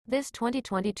This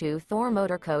 2022 Thor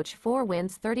Motor Coach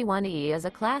 4Winds31E is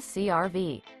a Class C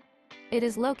RV. It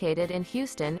is located in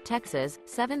Houston, Texas,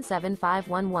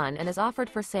 77511 and is offered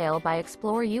for sale by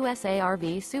ExploreUSA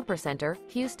RV Supercenter,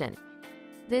 Houston.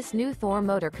 This new Thor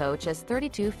Motor Coach is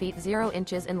 32 feet 0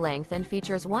 inches in length and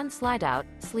features 1 slide-out,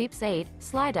 sleeps 8,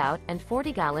 slide-out, and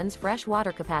 40 gallons fresh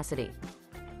water capacity.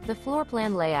 The floor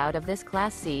plan layout of this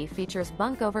Class C features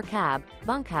bunk over cab,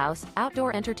 bunkhouse,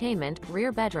 outdoor entertainment,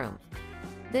 rear bedroom.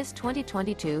 This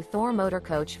 2022 Thor Motor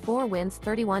Coach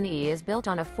 4Winds31E is built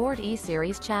on a Ford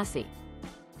E-Series chassis.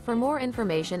 For more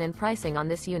information and pricing on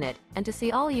this unit, and to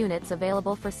see all units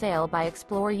available for sale by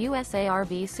ExploreUSA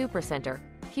RV Supercenter,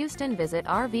 Houston, visit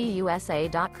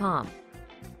RVUSA.com.